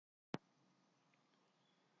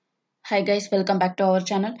Hi guys, welcome back to our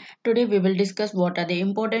channel. Today we will discuss what are the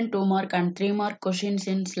important 2 mark and 3 mark questions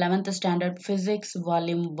in 11th standard physics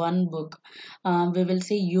volume 1 book. We will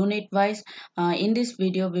see unit wise. In this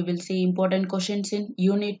video we will see important questions in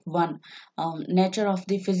unit 1, nature of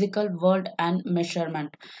the physical world and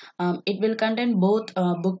measurement. It will contain both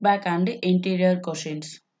book back and interior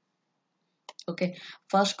questions. Okay,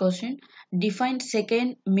 first question, define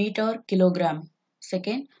second, meter, kilogram.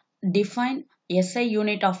 Second, define SI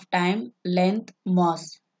unit of time, length,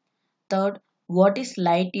 mass. Third, what is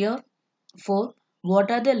light year? 4. What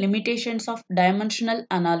are the limitations of dimensional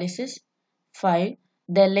analysis? 5.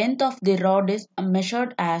 The length of the rod is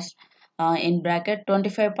measured as in bracket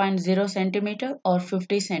 25.0 centimeter or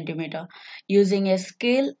 50 centimeter using a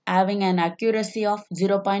scale having an accuracy of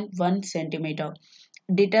 0.1 centimeter.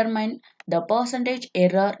 Determine the percentage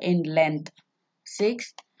error in length.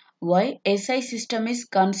 6. Why SI system is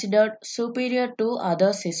considered superior to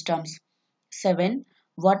other systems. 7.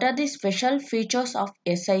 What are the special features of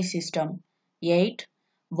SI system? 8.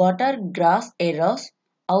 What are gross errors?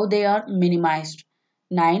 How they are minimized?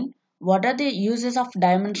 9. What are the uses of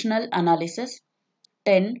dimensional analysis?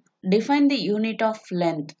 10. Define the unit of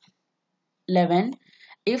length. 11.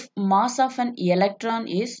 If mass of an electron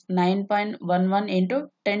is 9.11 into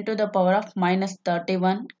 10 to the power of minus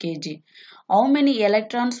 31 kg, how many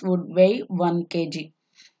electrons would weigh 1 kg?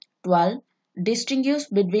 12. Distinguish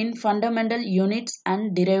between fundamental units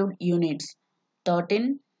and derived units.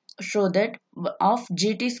 13. Show that of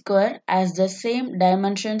GT square has the same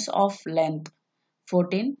dimensions of length.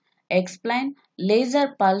 14. Explain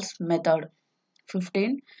laser pulse method.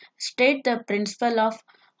 15. State the principle of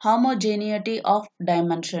homogeneity of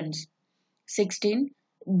dimensions. 16.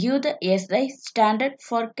 Give the SI standard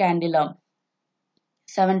for candela.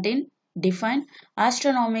 17. Define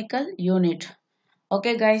astronomical unit.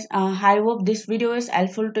 Okay guys, I hope this video is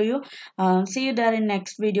helpful to you. See you there in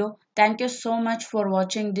next video. Thank you so much for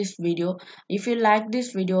watching this video. If you like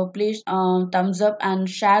this video, please thumbs up and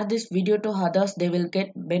share this video to others. They will get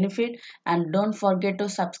benefit, and don't forget to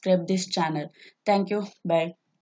subscribe this channel. Thank you. Bye.